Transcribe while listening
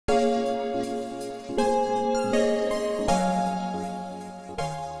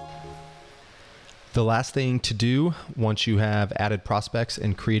The last thing to do once you have added prospects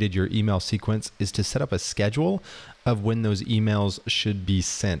and created your email sequence is to set up a schedule of when those emails should be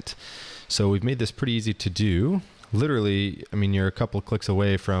sent. So we've made this pretty easy to do. Literally, I mean, you're a couple clicks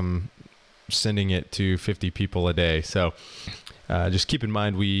away from sending it to 50 people a day. So just keep in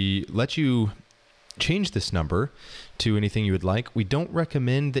mind, we let you change this number to anything you would like. We don't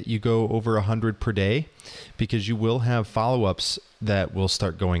recommend that you go over 100 per day because you will have follow-ups that will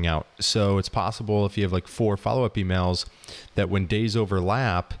start going out. So it's possible if you have like 4 follow-up emails that when days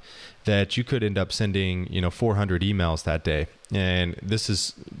overlap, that you could end up sending, 400 emails that day. And this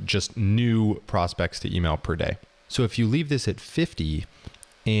is just new prospects to email per day. So if you leave this at 50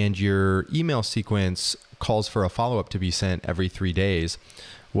 and your email sequence calls for a follow-up to be sent every 3 days,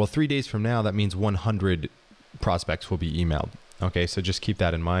 well, 3 days from now, that means 100 prospects will be emailed. Okay, so just keep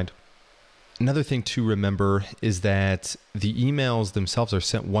that in mind. Another thing to remember is that the emails themselves are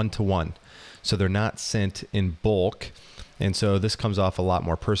sent one-to-one. So they're not sent in bulk. And so this comes off a lot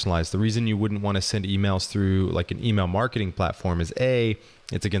more personalized. The reason you wouldn't want to send emails through like an email marketing platform is A,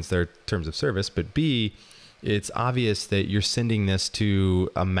 it's against their terms of service, but B, it's obvious that you're sending this to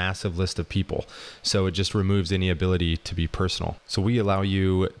a massive list of people. So it just removes any ability to be personal. So we allow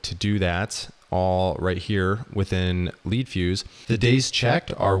you to do that all right here within LeadFuse. The days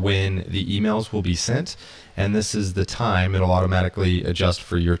checked are when the emails will be sent. And this is the time. It'll automatically adjust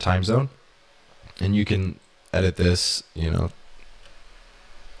for your time zone. And you can edit this,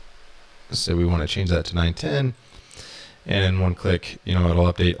 so we want to change that to 9:10. And in one click,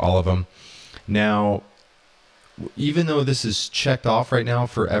 it'll update all of them. Now, even though this is checked off right now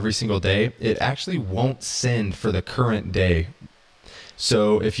for every single day, it actually won't send for the current day.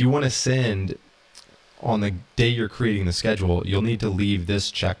 So if you want to send on the day you're creating the schedule, you'll need to leave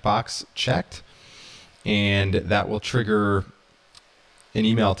this checkbox checked, and that will trigger an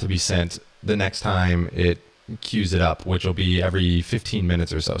email to be sent the next time it queues it up, which will be every 15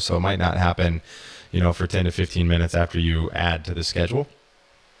 minutes or so. So it might not happen, for 10 to 15 minutes after you add to the schedule.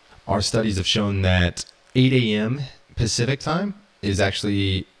 Our studies have shown that 8 a.m. Pacific time is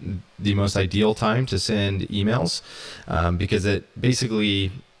actually the most ideal time to send emails because it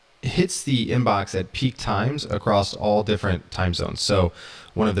basically hits the inbox at peak times across all different time zones. So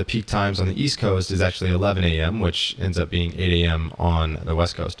one of the peak times on the East Coast is actually 11 a.m., which ends up being 8 a.m. on the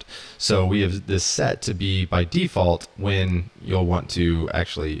West Coast. So we have this set to be by default when you'll want to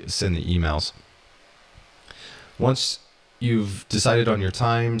actually send the emails. Once you've decided on your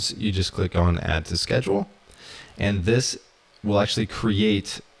times, you just click on Add to Schedule, and this will actually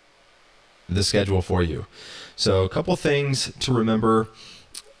create the schedule for you. So a couple things to remember.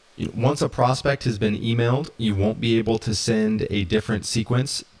 Once a prospect has been emailed, you won't be able to send a different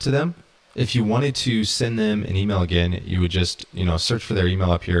sequence to them. If you wanted to send them an email again, you would just search for their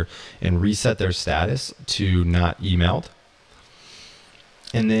email up here and reset their status to not emailed.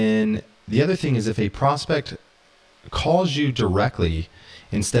 And then the other thing is if a prospect calls you directly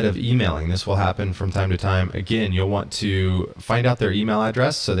instead of emailing, this will happen from time to time. Again, you'll want to find out their email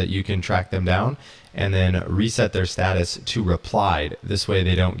address so that you can track them down and then reset their status to replied. This way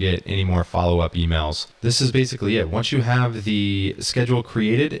they don't get any more follow-up emails. This is basically it. Once you have the schedule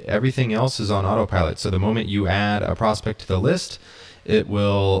created, everything else is on autopilot. So the moment you add a prospect to the list, it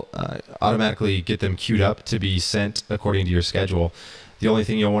will automatically get them queued up to be sent according to your schedule. The only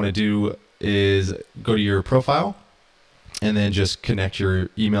thing you'll want to do is go to your profile and then just connect your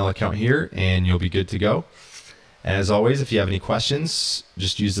email account here and you'll be good to go. As always, if you have any questions,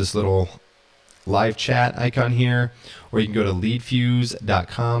 just use this little live chat icon here, or you can go to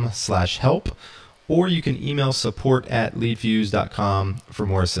leadfuse.com/help, or you can email support@leadfuse.com for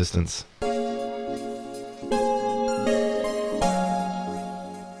more assistance.